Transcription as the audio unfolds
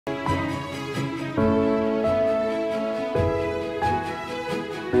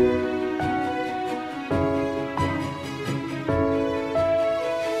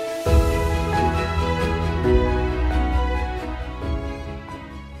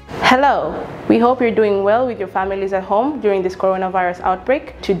Hello, we hope you're doing well with your families at home during this coronavirus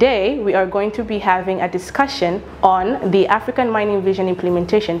outbreak. Today, we are going to be having a discussion on the African Mining Vision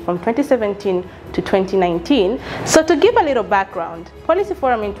implementation from 2017 to 2019. So to give a little background, Policy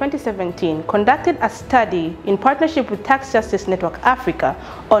Forum in 2017 conducted a study in partnership with Tax Justice Network Africa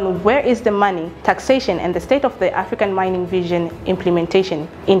on where is the money, taxation, and the state of the African Mining Vision implementation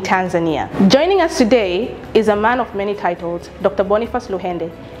in Tanzania. Joining us today is a man of many titles, Dr. Boniphace Luhende.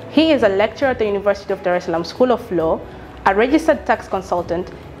 He is a lecturer at the University of Dar es Salaam School of Law, a registered tax consultant,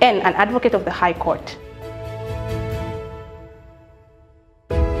 and an advocate of the High Court.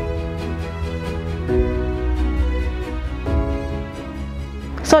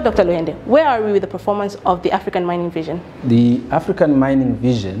 So, Dr. Luhende, where are we with the performance of the African Mining Vision? The African Mining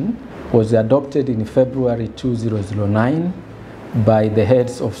Vision was adopted in February 2009 by the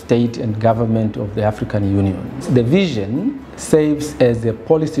heads of state and government of the African Union. The vision serves as a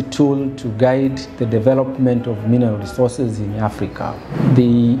policy tool to guide the development of mineral resources in Africa.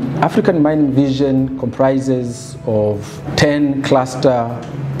 The African Mining Vision comprises of 10 cluster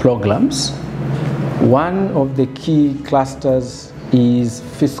programs. One of the key clusters is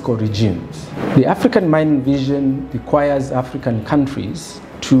fiscal regimes. The African Mining Vision requires African countries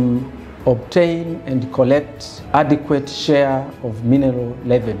to obtain and collect adequate share of mineral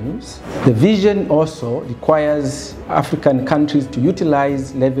revenues. The vision also requires African countries to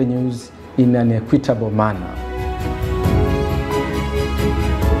utilize revenues in an equitable manner.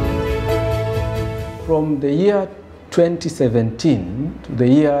 From the year 2017 to the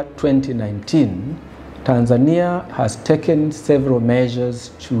year 2019, Tanzania has taken several measures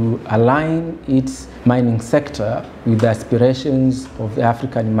to align its mining sector with the aspirations of the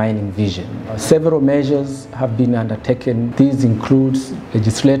African Mining Vision. Several measures have been undertaken. These include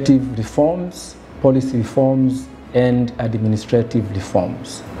legislative reforms, policy reforms, and administrative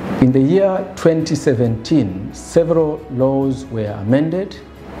reforms. In the year 2017, several laws were amended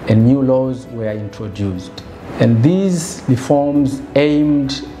and new laws were introduced. And these reforms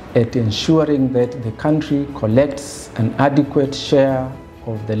aimed at ensuring that the country collects an adequate share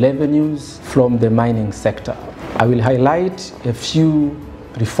of the revenues from the mining sector. I will highlight a few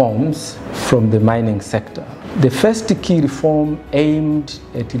reforms from the mining sector. The first key reform aimed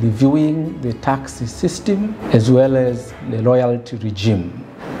at reviewing the tax system as well as the royalty regime.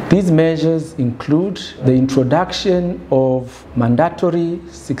 These measures include the introduction of mandatory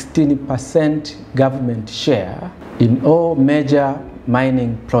 16% government share in all major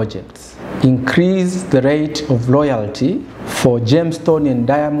mining projects, increase the rate of royalty for gemstone and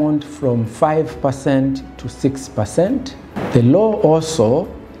diamond from 5% to 6%. The law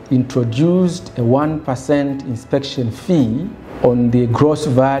also introduced a 1% inspection fee on the gross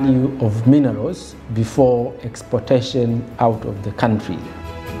value of minerals before exportation out of the country.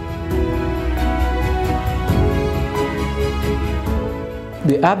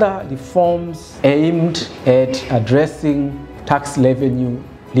 The other reforms aimed at addressing tax revenue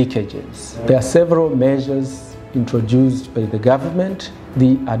leakages. There are several measures introduced by the government.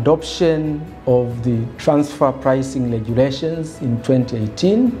 The adoption of the transfer pricing regulations in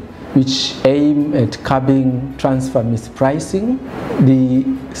 2018, which aim at curbing transfer mispricing.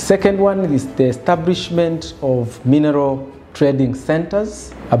 The second one is the establishment of mineral trading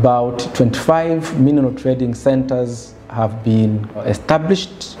centers. About 25 mineral trading centers have been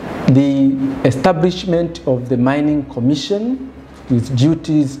established. The establishment of the Mining Commission with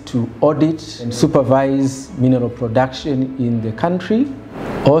duties to audit and supervise mineral production in the country.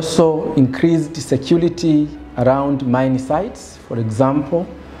 Also increased security around mine sites. For example,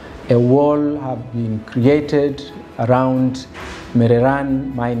 a wall has been created around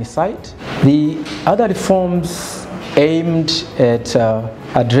Mereran mine site. The other reforms aimed at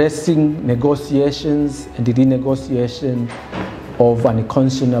addressing negotiations and the renegotiation of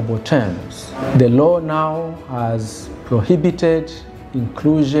unconscionable terms. The law now has prohibited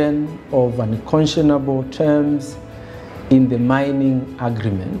inclusion of unconscionable terms in the mining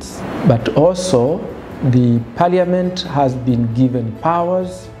agreements, but also the Parliament has been given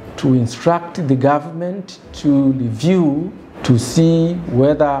powers to instruct the government to review to see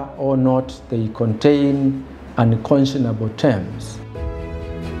whether or not they contain unconscionable terms.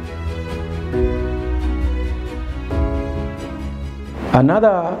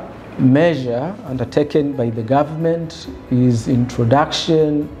 Another measure undertaken by the government is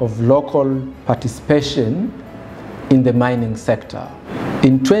introduction of local participation in the mining sector.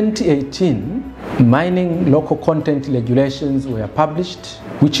 In 2018, mining local content regulations were published,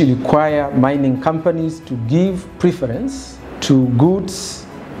 which require mining companies to give preference to goods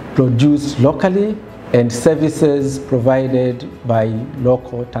produced locally and services provided by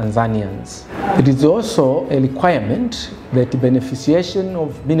local Tanzanians. It is also a requirement that beneficiation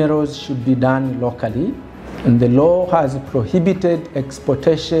of minerals should be done locally, and the law has prohibited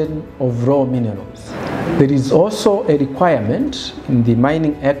exportation of raw minerals. There is also a requirement in the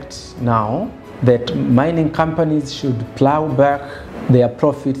Mining Act now that mining companies should plow back their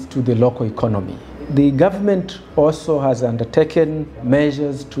profits to the local economy. The government also has undertaken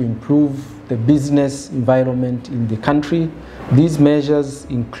measures to improve the business environment in the country. These measures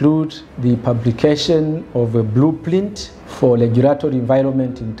include the publication of a blueprint for regulatory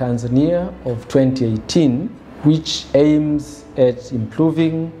environment in Tanzania of 2018, which aims at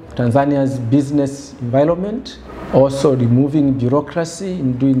improving Tanzania's business environment, also removing bureaucracy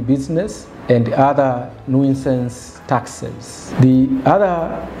in doing business and other nuisance taxes. The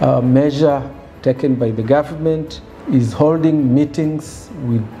other measure taken by the government is holding meetings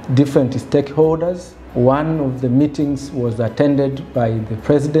with different stakeholders. One of the meetings was attended by the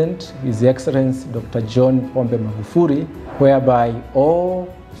President, His Excellency Dr. John Pombe Magufuli, whereby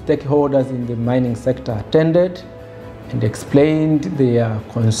all stakeholders in the mining sector attended and explained their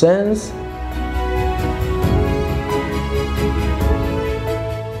concerns.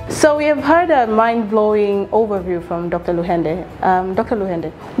 So we have heard a mind-blowing overview from Dr. Luhende. Dr.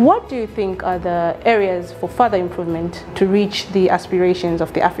 Luhende, what do you think are the areas for further improvement to reach the aspirations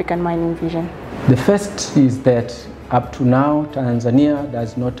of the African mining vision? The first is that up to now, Tanzania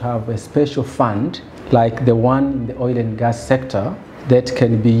does not have a special fund like the one in the oil and gas sector that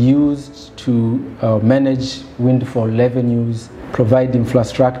can be used to manage windfall revenues, provide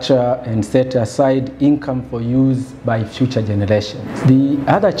infrastructure, and set aside income for use by future generations. The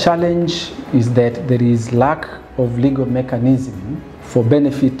other challenge is that there is lack of legal mechanism for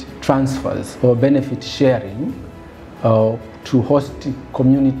benefit transfers or benefit sharing to host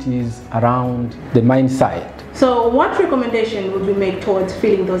communities around the mine site. So what recommendation would you make towards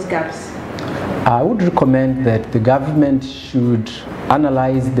filling those gaps? I would recommend that the government should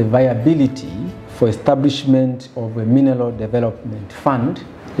analyze the viability for establishment of a mineral development fund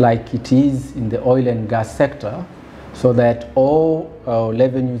like it is in the oil and gas sector, so that all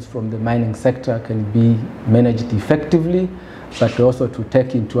revenues from the mining sector can be managed effectively, but also to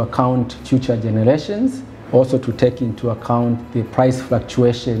take into account future generations, also to take into account the price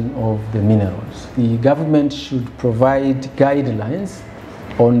fluctuation of the minerals. The government should provide guidelines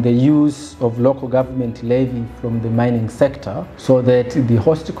on the use of local government levy from the mining sector, so that the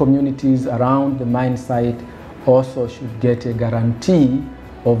host communities around the mine site also should get a guarantee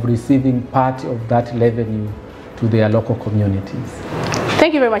of receiving part of that revenue to their local communities.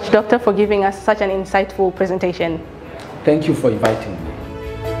 Thank you very much, Doctor, for giving us such an insightful presentation. Thank you for inviting me.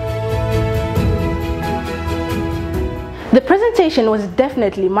 The presentation was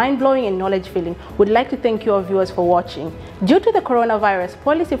definitely mind-blowing and knowledge-filling. We'd like to thank you, our viewers, for watching. Due to the coronavirus,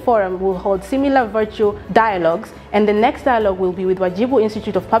 Policy Forum will hold similar virtual dialogues, and the next dialogue will be with Wajibu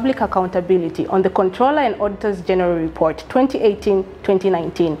Institute of Public Accountability on the Controller and Auditors General Report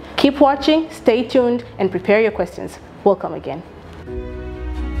 2018-2019. Keep watching, stay tuned, and prepare your questions. Welcome again.